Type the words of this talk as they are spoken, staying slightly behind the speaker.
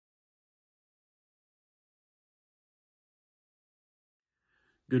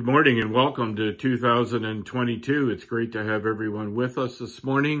Good morning and welcome to 2022. It's great to have everyone with us this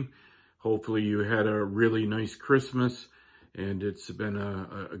morning. Hopefully you had a really nice Christmas and it's been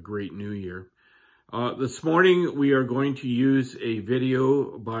a great new year. This morning we are going to use a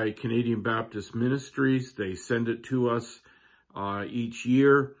video by Canadian Baptist Ministries. They send it to us each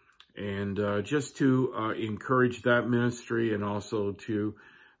year, and just to encourage that ministry and also to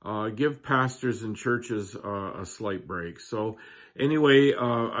give pastors and churches a slight break. So anyway,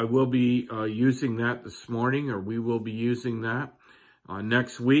 I will be using that this morning, or we will be using that.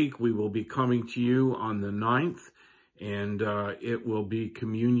 Next week, we will be coming to you on the 9th, and it will be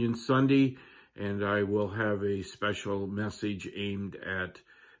Communion Sunday, and I will have a special message aimed at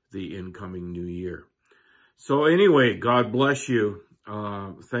the incoming new year. So anyway, God bless you.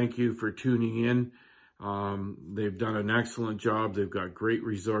 Thank you for tuning in. They've done an excellent job. They've got great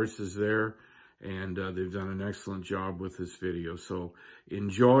resources there, and they've done an excellent job with this video. So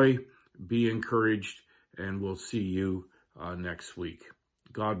enjoy, be encouraged, and we'll see you next week.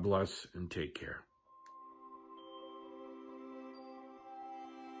 God bless and take care.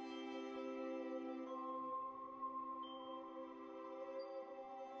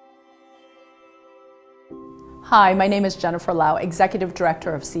 Hi, my name is Jennifer Lau, Executive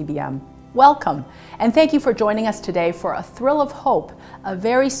Director of CBM. Welcome, and thank you for joining us today for a Thrill of Hope, a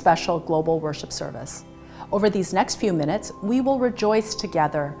very special global worship service. Over these next few minutes, we will rejoice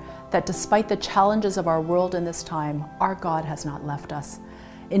together that despite the challenges of our world in this time, our God has not left us.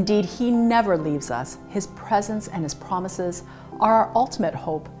 Indeed, He never leaves us. His presence and His promises are our ultimate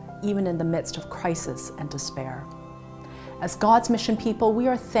hope, even in the midst of crisis and despair. As God's mission people, we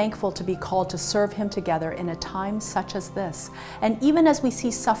are thankful to be called to serve Him together in a time such as this. And even as we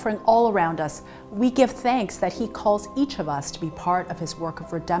see suffering all around us, we give thanks that He calls each of us to be part of His work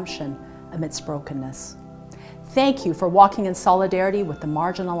of redemption amidst brokenness. Thank you for walking in solidarity with the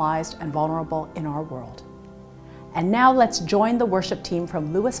marginalized and vulnerable in our world. And now let's join the worship team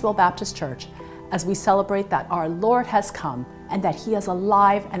from Louisville Baptist Church as we celebrate that our Lord has come and that He is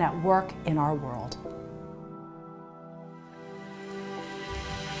alive and at work in our world.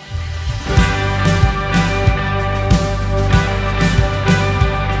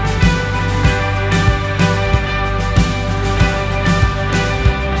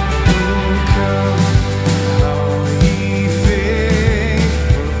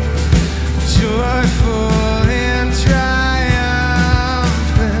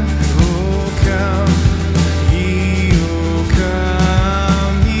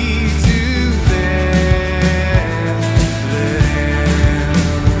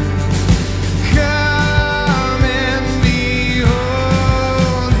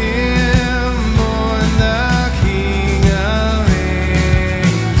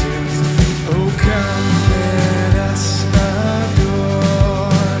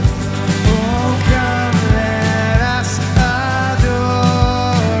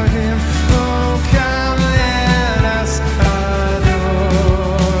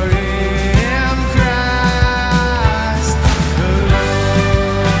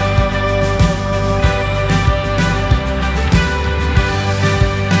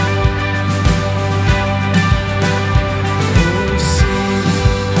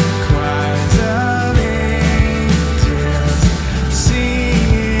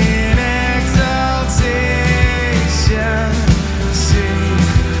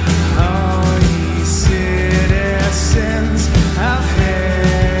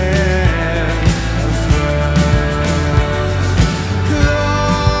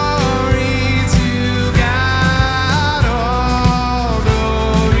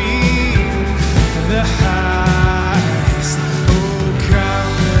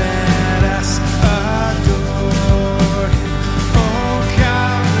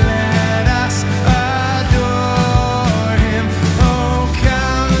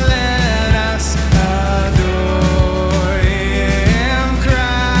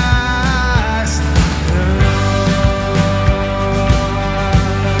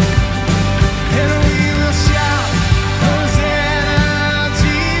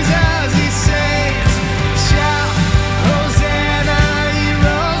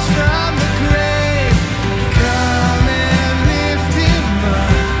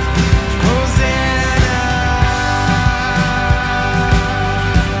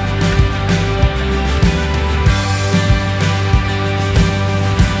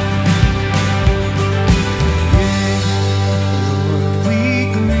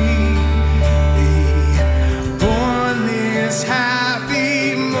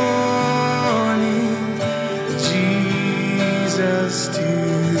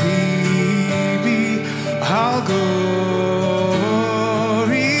 all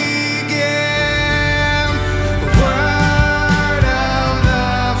glory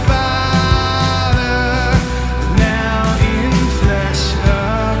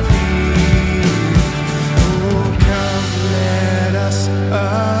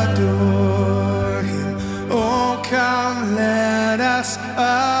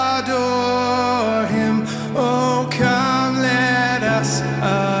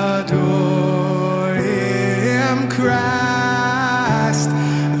adore him, Christ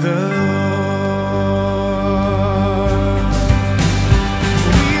the Lord.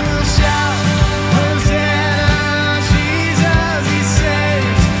 We will shout, Hosanna, Jesus, he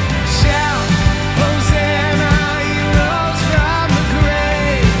saves. Shout, Hosanna, he rose from the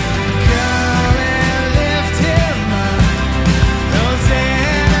grave. Come and lift him up.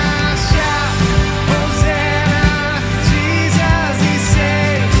 Hosanna, shout, Hosanna, Jesus, he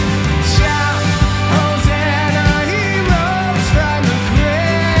saves. Shout, Hosanna, he rose from the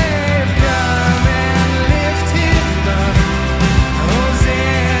grave. Come and lift him up.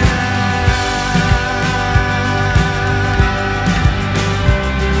 Hosanna.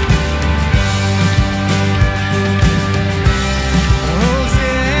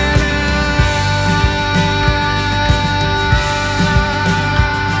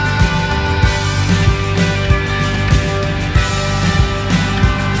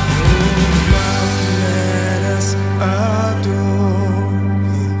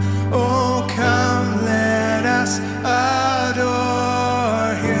 Oh, come, let us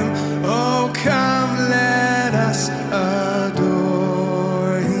adore him. Oh, come, let us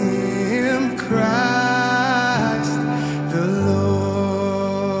adore him, Christ the Lord.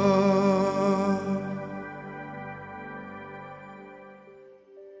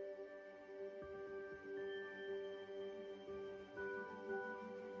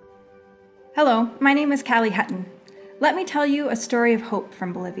 Hello, my name is Callie Hutton. Let me tell you a story of hope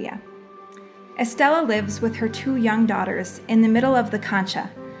from Bolivia. Estella lives with her 2 young daughters in the middle of the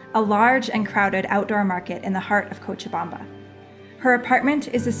Cancha, a large and crowded outdoor market in the heart of Cochabamba. Her apartment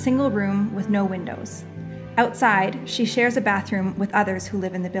is a single room with no windows. Outside, she shares a bathroom with others who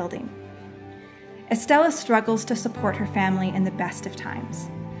live in the building. Estella struggles to support her family in the best of times.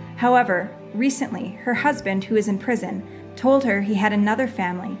 However, recently, her husband, who is in prison, told her he had another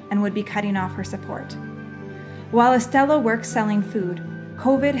family and would be cutting off her support. While Estella works selling food,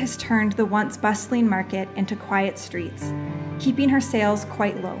 COVID has turned the once bustling market into quiet streets, keeping her sales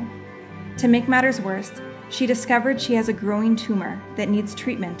quite low. To make matters worse, she discovered she has a growing tumor that needs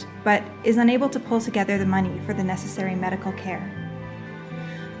treatment, but is unable to pull together the money for the necessary medical care.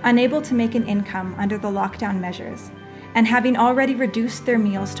 Unable to make an income under the lockdown measures, and having already reduced their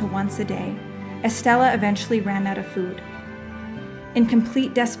meals to once a day, Estella eventually ran out of food. In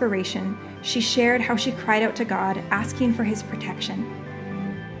complete desperation, she shared how she cried out to God, asking for his protection.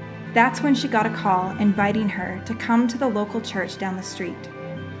 That's when she got a call inviting her to come to the local church down the street.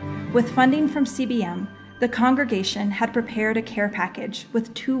 With funding from CBM, the congregation had prepared a care package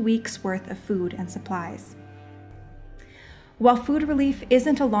with 2 weeks' worth of food and supplies. While food relief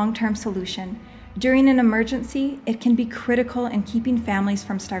isn't a long-term solution, during an emergency, it can be critical in keeping families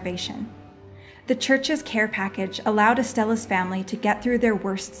from starvation. The church's care package allowed Estella's family to get through their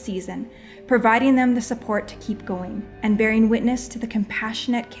worst season, providing them the support to keep going and bearing witness to the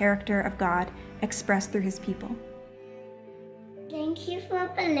compassionate character of God expressed through his people. Thank you for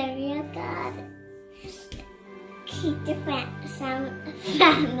Bolivia, God. Keep the family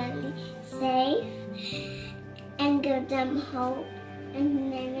safe and give them hope. In the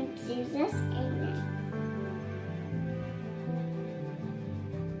name of Jesus, amen.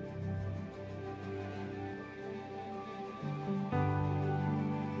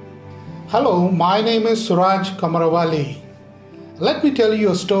 Hello, my name is Suraj Kamarawali. Let me tell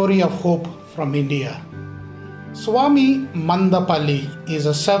you a story of hope from India. Swami Mandapalli is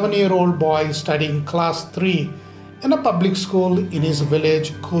a 7-year-old boy studying class 3 in a public school in his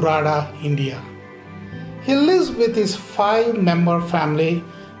village Kurada, India. He lives with his 5-member family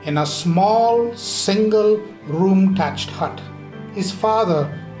in a small single-room thatched hut. His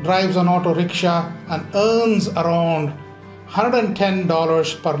father drives an auto rickshaw and earns around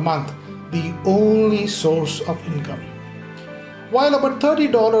 $110 per month, the only source of income. While about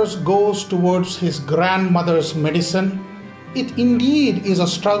 $30 goes towards his grandmother's medicine, it indeed is a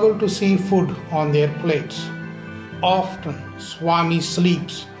struggle to see food on their plates. Often, Swami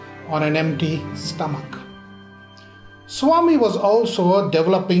sleeps on an empty stomach. Swami was also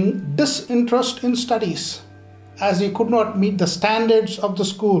developing disinterest in studies, as he could not meet the standards of the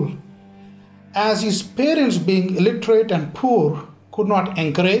school, as his parents, being illiterate and poor, could not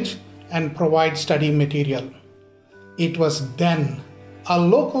encourage and provide study material. It was then a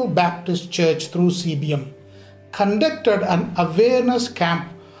local Baptist church through CBM conducted an awareness camp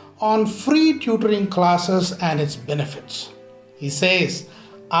on free tutoring classes and its benefits. He says,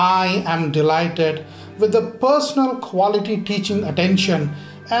 "I am delighted with the personal quality teaching attention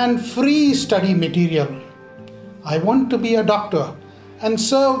and free study material. I want to be a doctor and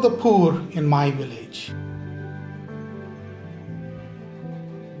serve the poor in my village."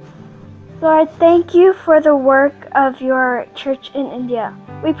 Lord, thank you for the work of your church in India.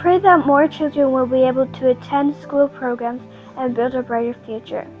 We pray that more children will be able to attend school programs and build a brighter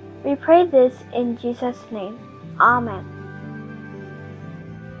future. We pray this in Jesus' name. Amen.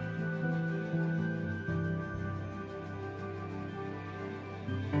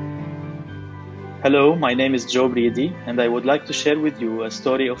 Hello, my name is Joe Brady, and I would like to share with you a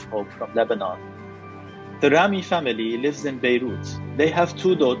story of hope from Lebanon. The Rami family lives in Beirut. They have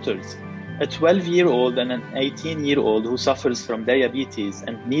two daughters, a 12-year-old and an 18-year-old who suffers from diabetes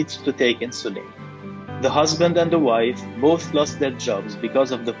and needs to take insulin. The husband and the wife both lost their jobs because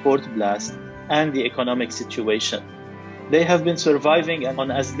of the port blast and the economic situation. They have been surviving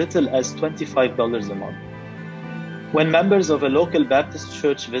on as little as $25 a month. When members of a local Baptist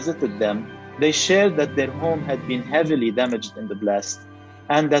church visited them, they shared that their home had been heavily damaged in the blast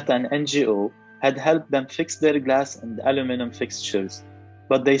and that an NGO had helped them fix their glass and aluminum fixtures,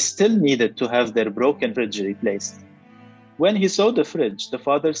 but they still needed to have their broken fridge replaced. When he saw the fridge, the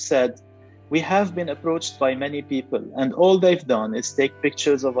father said, "We have been approached by many people, and all they've done is take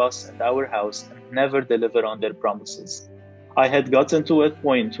pictures of us and our house and never deliver on their promises. I had gotten to a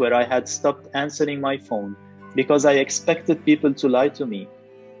point where I had stopped answering my phone because I expected people to lie to me.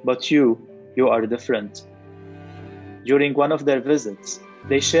 But you are different." During one of their visits,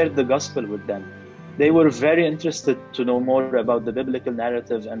 they shared the gospel with them. They were very interested to know more about the biblical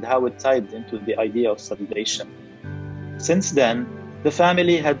narrative and how it tied into the idea of salvation. Since then, the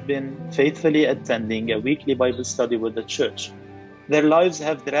family had been faithfully attending a weekly Bible study with the church. Their lives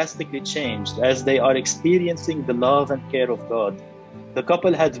have drastically changed as they are experiencing the love and care of God. The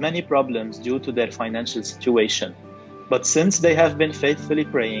couple had many problems due to their financial situation, but since they have been faithfully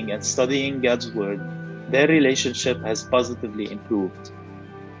praying and studying God's Word, their relationship has positively improved.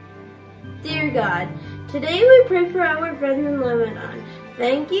 Dear God, today we pray for our friends in Lebanon.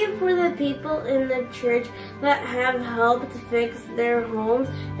 Thank you for the people in the church that have helped fix their homes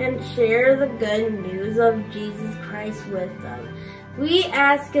and share the good news of Jesus Christ with them. We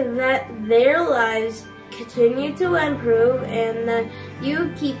ask that their lives continue to improve and that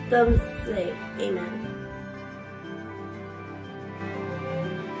you keep them safe. Amen.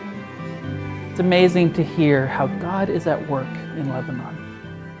 It's amazing to hear how God is at work in Lebanon.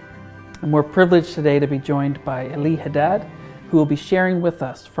 And we're privileged today to be joined by Eli Haddad, who will be sharing with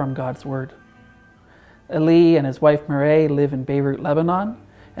us from God's Word. Eli and his wife Mireille live in Beirut, Lebanon,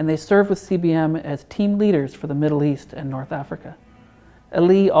 and they serve with CBM as team leaders for the Middle East and North Africa.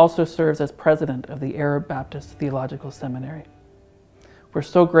 Eli also serves as president of the Arab Baptist Theological Seminary. We're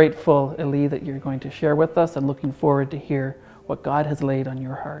so grateful, Eli, that you're going to share with us and looking forward to hear what God has laid on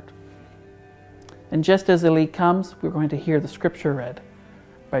your heart. And just as Eli comes, we're going to hear the scripture read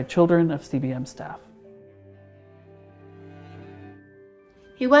by children of CBM staff.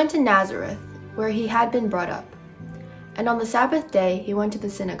 He went to Nazareth, where he had been brought up. And on the Sabbath day he went to the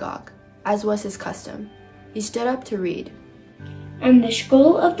synagogue, as was his custom. He stood up to read. And the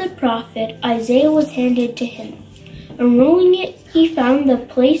scroll of the prophet Isaiah was handed to him. Unrolling it, he found the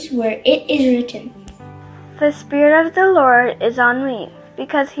place where it is written, "The Spirit of the Lord is on me,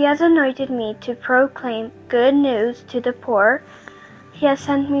 because he has anointed me to proclaim good news to the poor. He has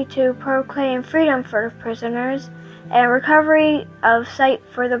sent me to proclaim freedom for the prisoners and recovery of sight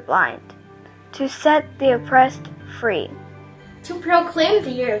for the blind, to set the oppressed free, to proclaim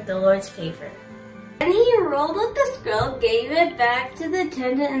the year of the Lord's favor." And he rolled up the scroll, gave it back to the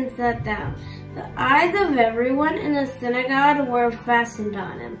attendant, and sat down. The eyes of everyone in the synagogue were fastened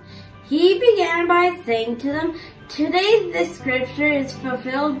on him. He began by saying to them, "Today this scripture is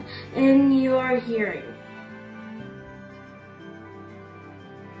fulfilled in your hearing."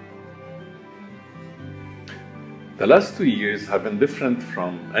 The last 2 years have been different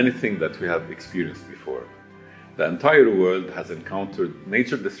from anything that we have experienced before. The entire world has encountered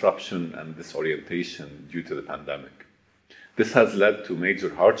major disruption and disorientation due to the pandemic. This has led to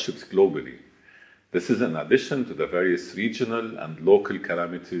major hardships globally. This is in addition to the various regional and local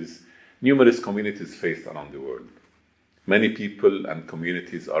calamities numerous communities face around the world. Many people and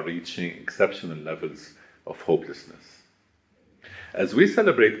communities are reaching exceptional levels of hopelessness. As we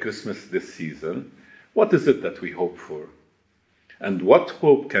celebrate Christmas this season, what is it that we hope for? And what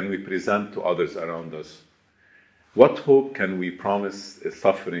hope can we present to others around us? What hope can we promise a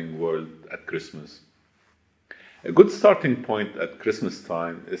suffering world at Christmas? A good starting point at Christmas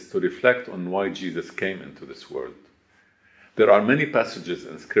time is to reflect on why Jesus came into this world. There are many passages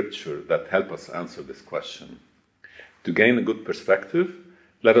in Scripture that help us answer this question. To gain a good perspective,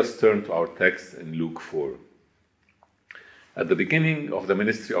 let us turn to our text in Luke 4. At the beginning of the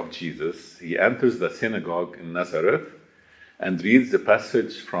ministry of Jesus, he enters the synagogue in Nazareth and reads a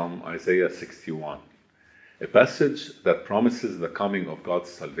passage from Isaiah 61, a passage that promises the coming of God's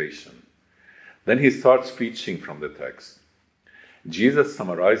salvation. Then he starts preaching from the text. Jesus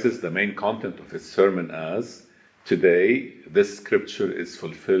summarizes the main content of his sermon as, "Today, this scripture is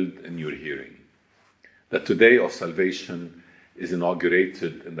fulfilled in your hearing." The today of salvation is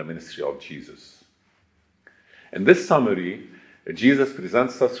inaugurated in the ministry of Jesus. In this summary, Jesus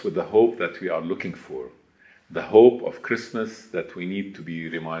presents us with the hope that we are looking for, the hope of Christmas that we need to be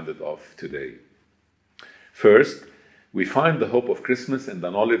reminded of today. First, we find the hope of Christmas in the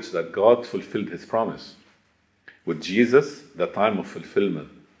knowledge that God fulfilled his promise. With Jesus, the time of fulfillment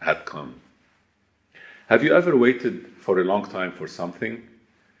had come. Have you ever waited for a long time for something?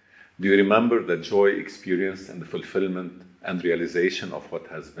 Do you remember the joy experienced in the fulfillment and realization of what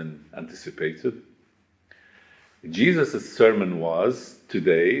has been anticipated? Jesus' sermon was,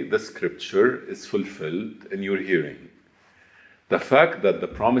 "Today the scripture is fulfilled in your hearing." The fact that the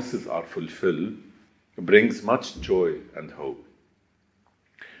promises are fulfilled brings much joy and hope.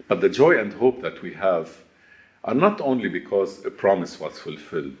 But the joy and hope that we have are not only because a promise was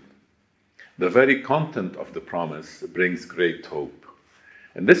fulfilled. The very content of the promise brings great hope.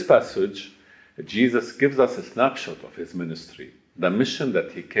 In this passage, Jesus gives us a snapshot of his ministry, the mission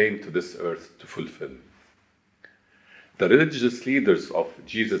that he came to this earth to fulfill. The religious leaders of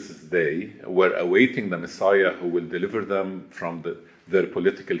Jesus' day were awaiting the Messiah who will deliver them from their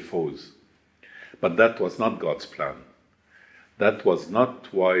political foes. But that was not God's plan. That was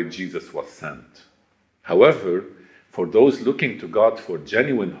not why Jesus was sent. However, for those looking to God for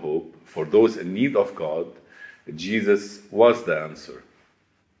genuine hope, for those in need of God, Jesus was the answer.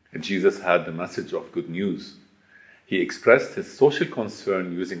 Jesus had the message of good news. He expressed his social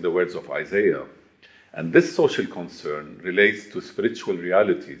concern using the words of Isaiah. And this social concern relates to spiritual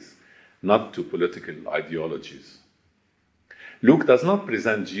realities, not to political ideologies. Luke does not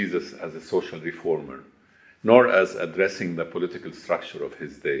present Jesus as a social reformer, nor as addressing the political structure of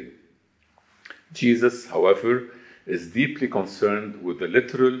his day. Jesus, however, is deeply concerned with the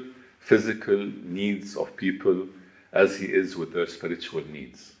literal, physical needs of people as he is with their spiritual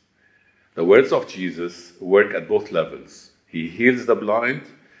needs. The words of Jesus work at both levels. He heals the blind,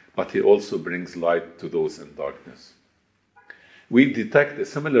 but he also brings light to those in darkness. We detect a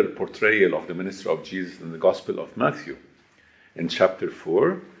similar portrayal of the ministry of Jesus in the Gospel of Matthew. In chapter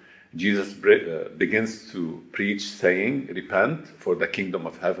 4, Jesus begins to preach saying, "Repent, for the kingdom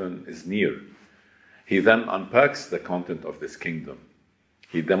of heaven is near." He then unpacks the content of this kingdom.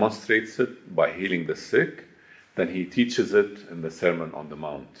 He demonstrates it by healing the sick, then he teaches it in the Sermon on the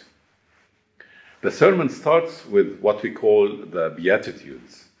Mount. The sermon starts with what we call the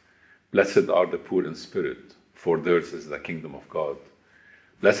Beatitudes. Blessed are the poor in spirit, for theirs is the kingdom of God.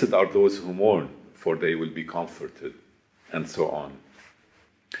 Blessed are those who mourn, for they will be comforted, and so on.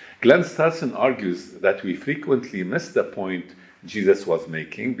 Glenn Stassen argues that we frequently miss the point Jesus was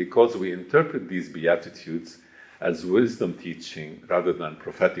making because we interpret these Beatitudes as wisdom teaching rather than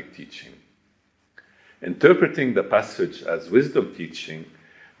prophetic teaching. Interpreting the passage as wisdom teaching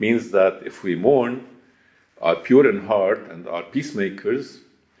means that if we mourn, are pure in heart, and are peacemakers,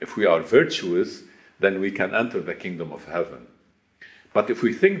 if we are virtuous, then we can enter the kingdom of heaven. But if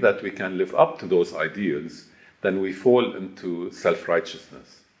we think that we can live up to those ideals, then we fall into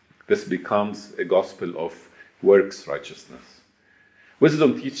self-righteousness. This becomes a gospel of works righteousness.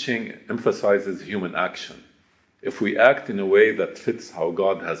 Wisdom teaching emphasizes human action. If we act in a way that fits how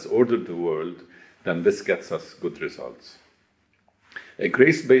God has ordered the world, then this gets us good results. A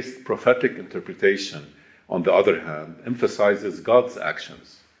grace-based prophetic interpretation, on the other hand, emphasizes God's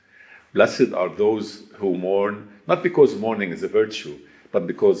actions. Blessed are those who mourn, not because mourning is a virtue, but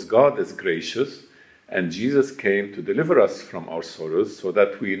because God is gracious, and Jesus came to deliver us from our sorrows so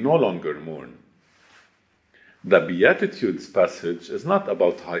that we no longer mourn. The Beatitudes passage is not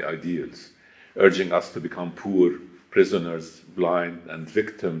about high ideals, urging us to become poor, prisoners, blind, and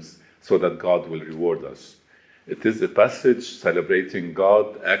victims so that God will reward us. It is a passage celebrating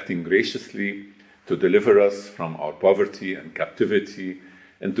God acting graciously to deliver us from our poverty and captivity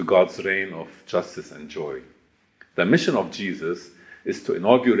into God's reign of justice and joy. The mission of Jesus is to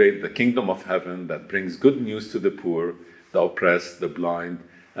inaugurate the kingdom of heaven that brings good news to the poor, the oppressed, the blind,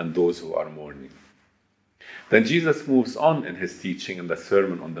 and those who are mourning. Then Jesus moves on in his teaching in the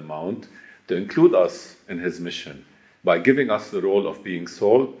Sermon on the Mount to include us in his mission by giving us the role of being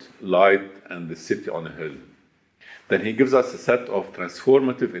salt, light, and the city on a hill. Then he gives us a set of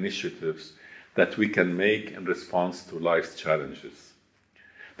transformative initiatives that we can make in response to life's challenges.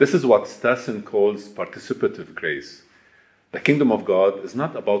 This is what Stassen calls participative grace. The kingdom of God is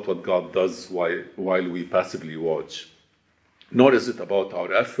not about what God does while we passively watch. nor is it about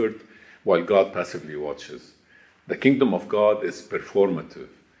our effort while God passively watches. The kingdom of God is performative.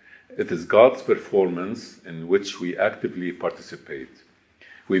 It is God's performance in which we actively participate.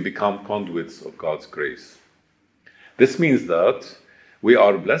 We become conduits of God's grace. This means that we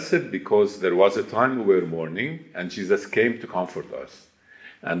are blessed because there was a time we were mourning and Jesus came to comfort us.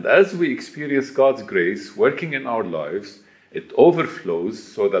 And as we experience God's grace working in our lives, it overflows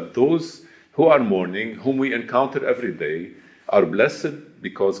so that those who are mourning, whom we encounter every day, are blessed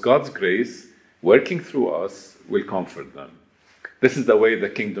because God's grace working through us will comfort them. This is the way the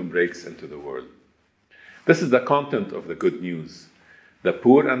kingdom breaks into the world. This is the content of the good news. The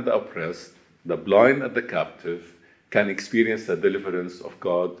poor and the oppressed, the blind and the captive can experience the deliverance of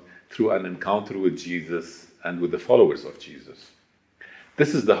God through an encounter with Jesus and with the followers of Jesus.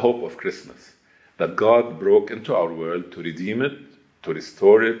 This is the hope of Christmas, that God broke into our world to redeem it, to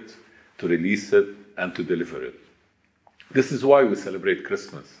restore it, to release it, and to deliver it. This is why we celebrate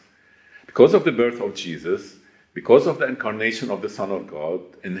Christmas. Because of the birth of Jesus, because of the incarnation of the Son of God,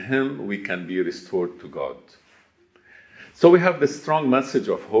 in Him we can be restored to God. So we have this strong message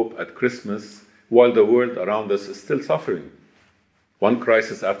of hope at Christmas while the world around us is still suffering. One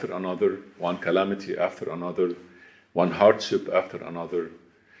crisis after another, one calamity after another, one hardship after another.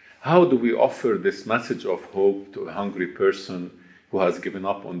 How do we offer this message of hope to a hungry person who has given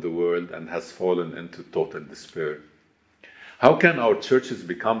up on the world and has fallen into total despair? How can our churches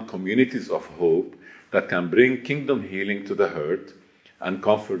become communities of hope that can bring kingdom healing to the hurt and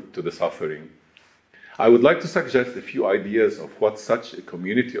comfort to the suffering? I would like to suggest a few ideas of what such a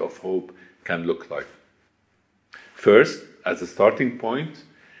community of hope can look like. First, as a starting point,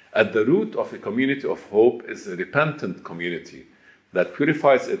 at the root of a community of hope is a repentant community that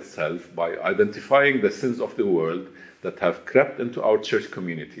purifies itself by identifying the sins of the world that have crept into our church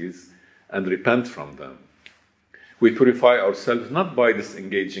communities and repent from them. We purify ourselves not by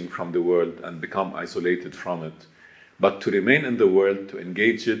disengaging from the world and become isolated from it, but to remain in the world to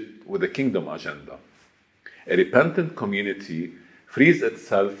engage it with a kingdom agenda. A repentant community frees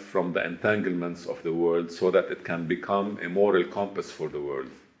itself from the entanglements of the world so that it can become a moral compass for the world.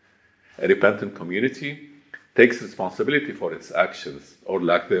 A repentant community takes responsibility for its actions or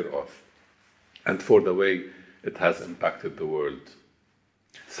lack thereof, and for the way it has impacted the world.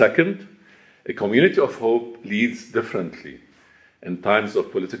 Second, a community of hope leads differently. In times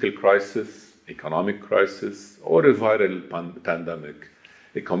of political crisis, economic crisis, or a viral pandemic,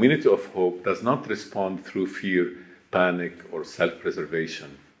 a community of hope does not respond through fear, panic, or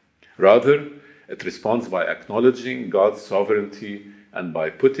self-preservation. Rather, it responds by acknowledging God's sovereignty and by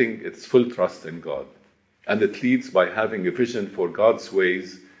putting its full trust in God. And it leads by having a vision for God's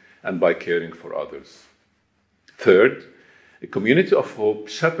ways and by caring for others. Third, a community of hope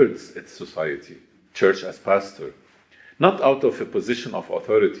shepherds its society, church as pastor, not out of a position of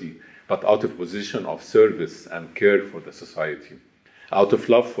authority, but out of a position of service and care for the society, out of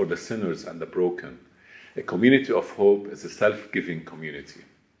love for the sinners and the broken. A community of hope is a self-giving community.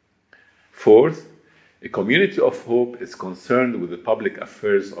 Fourth, a community of hope is concerned with the public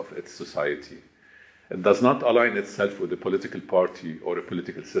affairs of its society. It does not align itself with a political party or a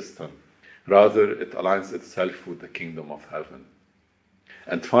political system. Rather, it aligns itself with the kingdom of heaven.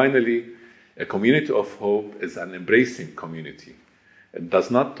 And finally, a community of hope is an embracing community. It does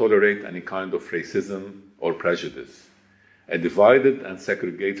not tolerate any kind of racism or prejudice. A divided and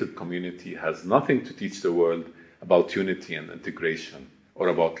segregated community has nothing to teach the world about unity and integration or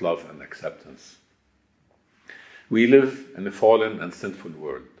about love and acceptance. We live in a fallen and sinful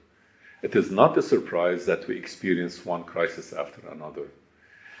world. It is not a surprise that we experience one crisis after another.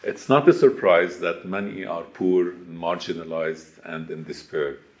 It's not a surprise that many are poor, marginalized, and in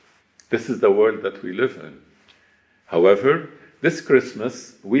despair. This is the world that we live in. However, this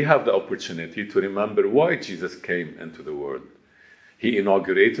Christmas, we have the opportunity to remember why Jesus came into the world. He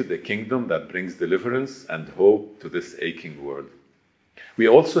inaugurated a kingdom that brings deliverance and hope to this aching world. We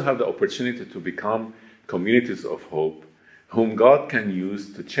also have the opportunity to become communities of hope, whom God can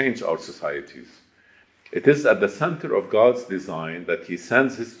use to change our societies. It is at the center of God's design that He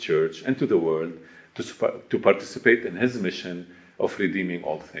sends His church into the world to participate in His mission of redeeming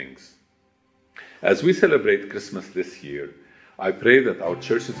all things. As we celebrate Christmas this year, I pray that our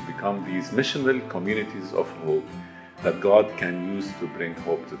churches become these missional communities of hope that God can use to bring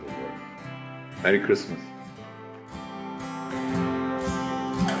hope to the world. Merry Christmas.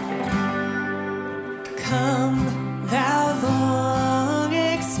 Come, thou long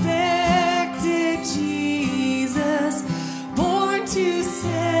expected Jesus, born to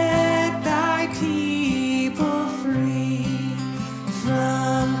set thy people free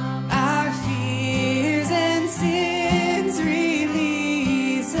from our fears and sins.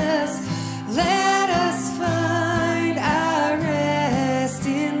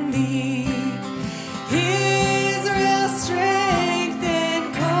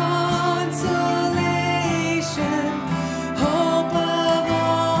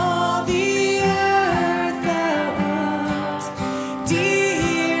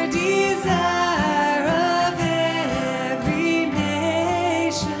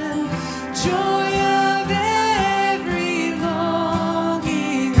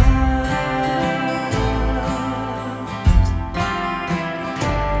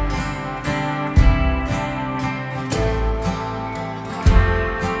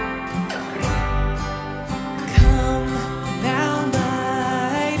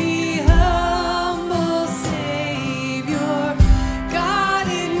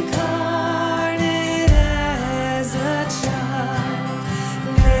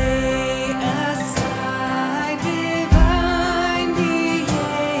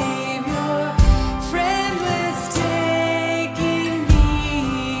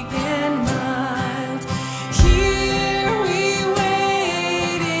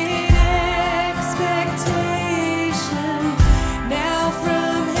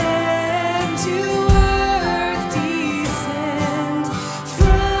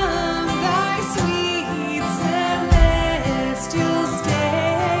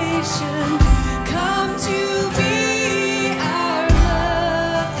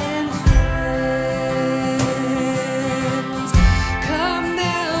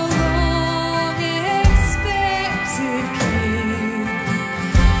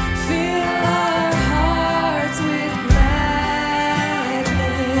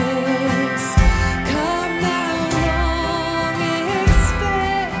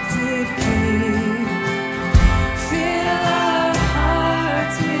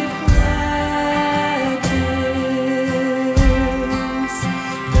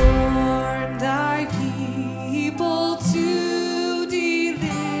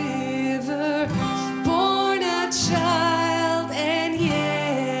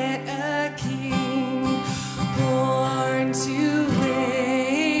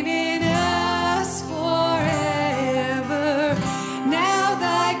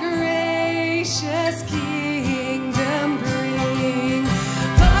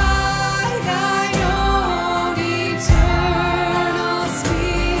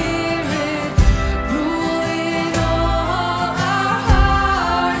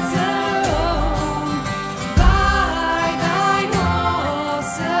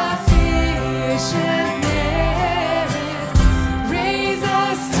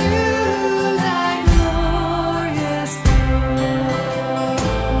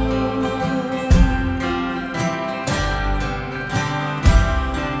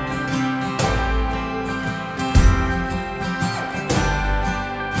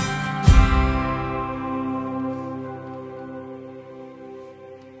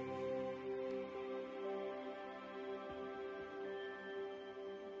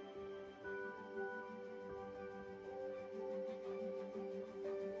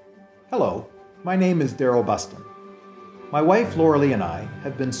 Hello, my name is Daryl Buston. My wife Lauralee and I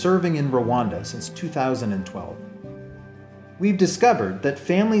have been serving in Rwanda since 2012. We've discovered that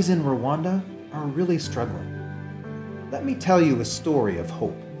families in Rwanda are really struggling. Let me tell you a story of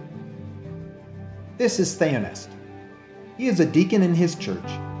hope. This is Theonest. He is a deacon in his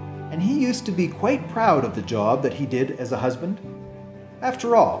church, and he used to be quite proud of the job that he did as a husband.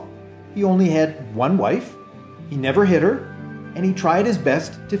 After all, he only had one wife, he never hit her, and he tried his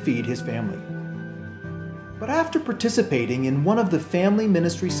best to feed his family. But after participating in one of the family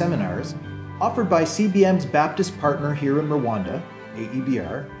ministry seminars offered by CBM's Baptist partner here in Rwanda,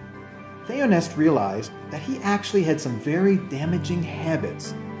 AEBR, Theonest realized that he actually had some very damaging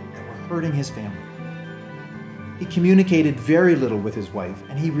habits that were hurting his family. He communicated very little with his wife,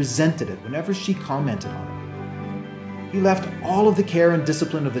 and he resented it whenever she commented on it. He left all of the care and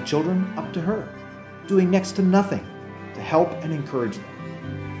discipline of the children up to her, doing next to nothing to help and encourage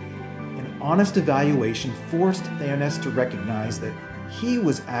them. An honest evaluation forced Theonest to recognize that he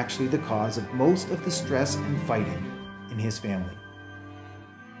was actually the cause of most of the stress and fighting in his family.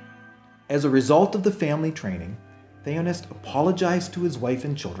 As a result of the family training, Theonest apologized to his wife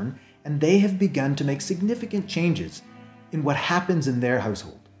and children, and they have begun to make significant changes in what happens in their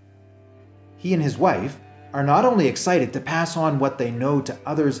household. He and his wife are not only excited to pass on what they know to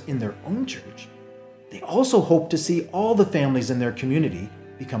others in their own church, they also hope to see all the families in their community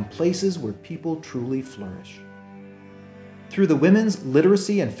become places where people truly flourish. Through the Women's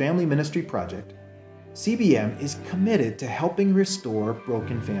Literacy and Family Ministry Project, CBM is committed to helping restore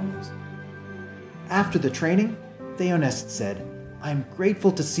broken families. After the training, Theonest said, "I'm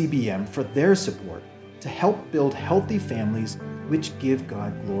grateful to CBM for their support to help build healthy families which give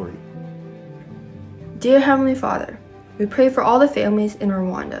God glory." Dear Heavenly Father, we pray for all the families in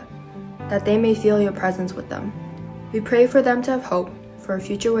Rwanda, that they may feel your presence with them. We pray for them to have hope for a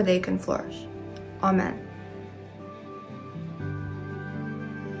future where they can flourish. Amen.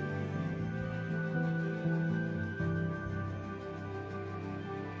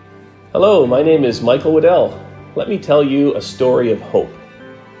 Hello, my name is Michael Waddell. Let me tell you a story of hope.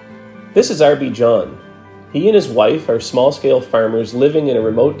 This is R.B. John. He and his wife are small-scale farmers living in a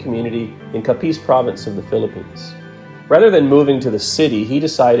remote community in Capiz province of the Philippines. Rather than moving to the city, he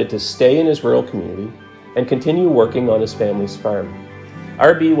decided to stay in his rural community and continue working on his family's farm.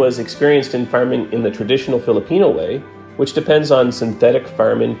 R.B. was experienced in farming in the traditional Filipino way, which depends on synthetic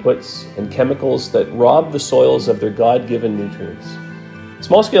farm inputs and chemicals that rob the soils of their God-given nutrients.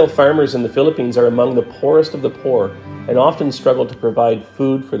 Small-scale farmers in the Philippines are among the poorest of the poor and often struggle to provide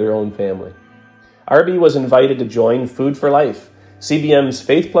food for their own family. R.B. was invited to join Food for Life, CBM's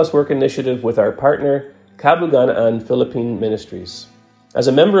Faith Plus Work initiative with our partner, Kabuganaan Philippine Ministries. As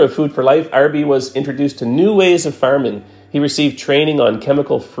a member of Food for Life, R.B. was introduced to new ways of farming. He received training on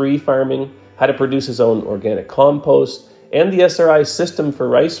chemical-free farming, how to produce his own organic compost, and the SRI system for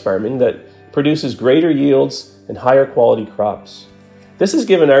rice farming that produces greater yields and higher quality crops. This has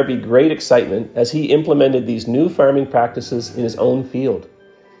given R.B. great excitement as he implemented these new farming practices in his own field.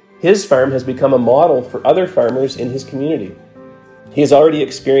 His farm has become a model for other farmers in his community. He is already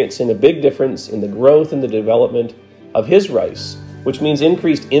experiencing a big difference in the growth and the development of his rice, which means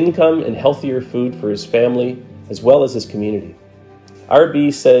increased income and healthier food for his family as well as his community. R.B.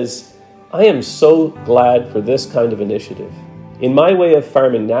 says, "I am so glad for this kind of initiative. In my way of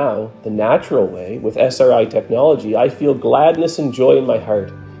farming now, the natural way, with SRI technology, I feel gladness and joy in my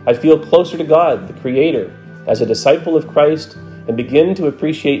heart. I feel closer to God, the Creator, as a disciple of Christ, and begin to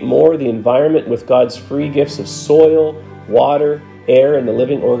appreciate more the environment with God's free gifts of soil, water, air, and the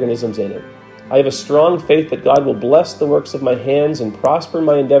living organisms in it. I have a strong faith that God will bless the works of my hands and prosper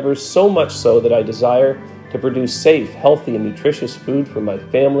my endeavors, so much so that I desire to produce safe, healthy, and nutritious food for my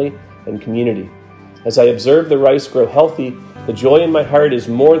family and community. As I observe the rice grow healthy, the joy in my heart is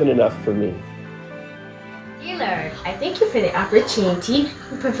more than enough for me." Dear Lord, I thank you for the opportunity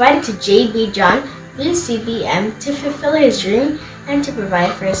you provided to J.B. John through CBM to fulfill his dream and to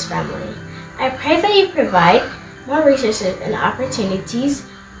provide for his family. I pray that you provide more resources and opportunities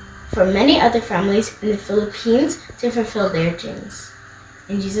for many other families in the Philippines to fulfill their dreams.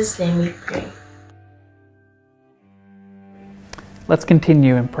 In Jesus' name we pray. Let's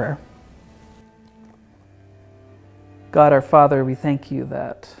continue in prayer. God our Father, we thank you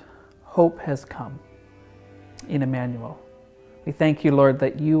that hope has come in Emmanuel. We thank you, Lord,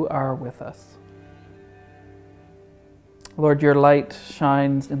 that you are with us. Lord, your light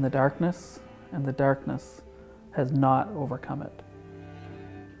shines in the darkness, and the darkness has not overcome it.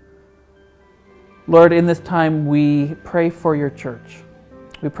 Lord, in this time we pray for your church.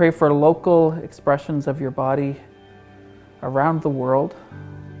 We pray for local expressions of your body around the world.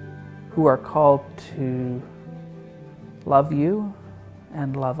 who are called to love you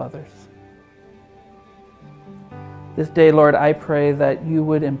and love others. This day, Lord, I pray that you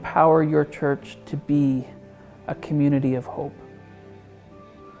would empower your church to be a community of hope,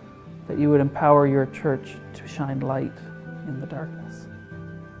 that you would empower your church to shine light in the darkness.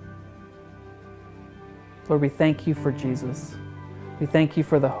 Lord, we thank you for Jesus. We thank you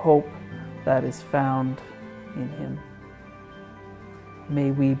for the hope that is found in him.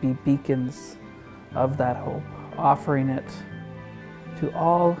 May we be beacons of that hope, offering it to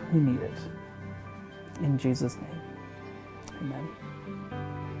all who need it. In Jesus' name, amen.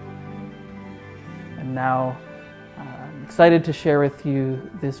 And now, I'm excited to share with you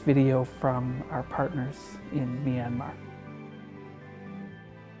this video from our partners in Myanmar.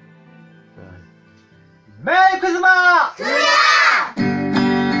 Merry Christmas!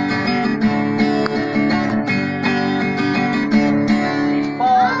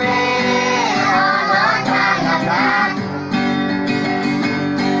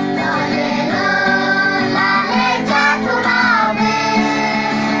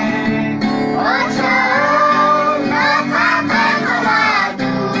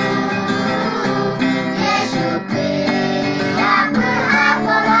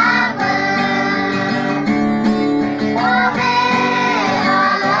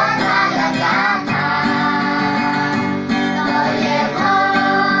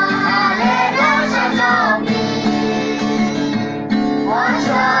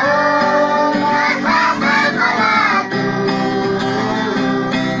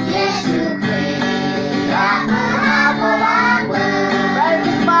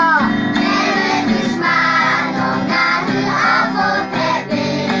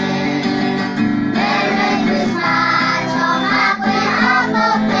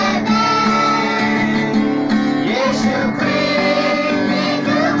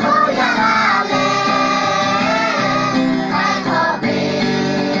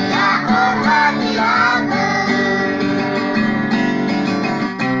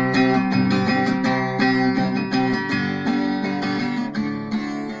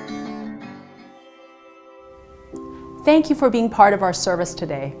 Thank you for being part of our service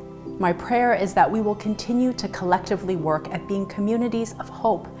today. My prayer is that we will continue to collectively work at being communities of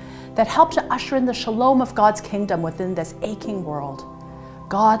hope that help to usher in the shalom of God's kingdom within this aching world.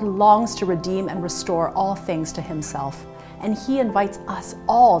 God longs to redeem and restore all things to himself, and he invites us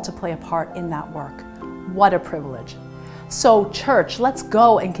all to play a part in that work. What a privilege. So, church, let's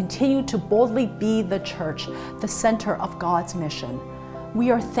go and continue to boldly be the church, the center of God's mission. We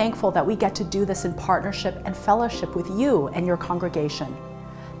are thankful that we get to do this in partnership and fellowship with you and your congregation.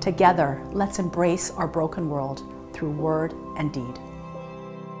 Together, let's embrace our broken world through word and deed.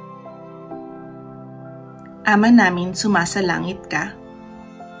 Ama namin sumasalangit ka.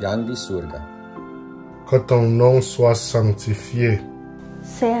 Yang di surga. Que ton nom soit sanctifié.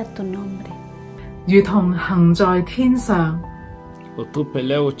 Sea tu nombre. 如同行在天上。Utupe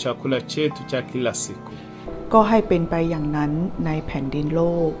leo chakula chetu cha kila siku. ก็ให้เป็นไปอย่างนั้นในแผ่นดินโล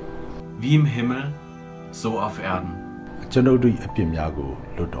ก Wie im Himmel, so auf Erden. ကျွန်ုပ်တို့အပြစ်များကို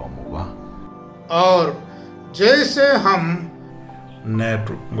လွတ်တော်မူပါ और जैसे हम ne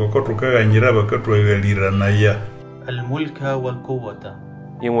gokotukaga nyira bakatwega liranaya الملك والقوة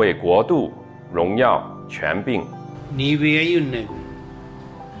因为国度、荣耀、权柄 niwe ayunne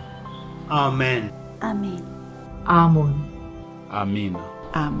Amen Amen Amen Amen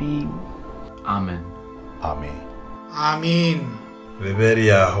Amen Amen Amen Amen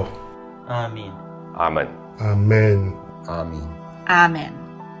Beberiaho Amen Amen Amen Amen Amen.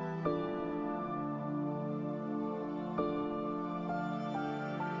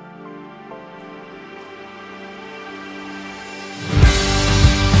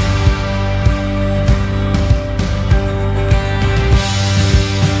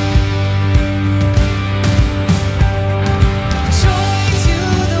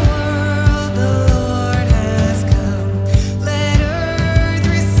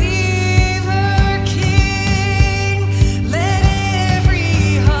 Every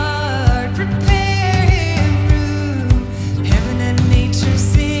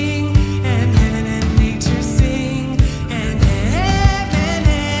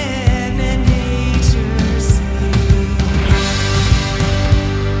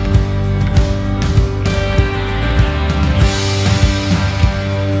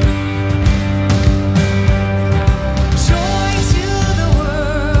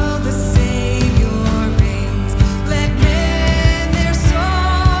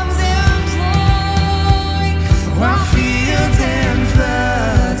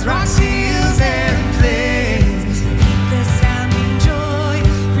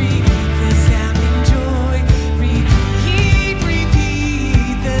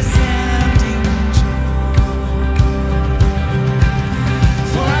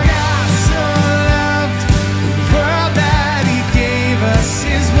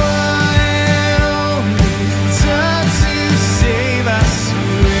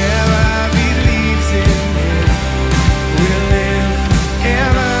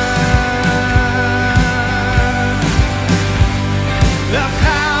I've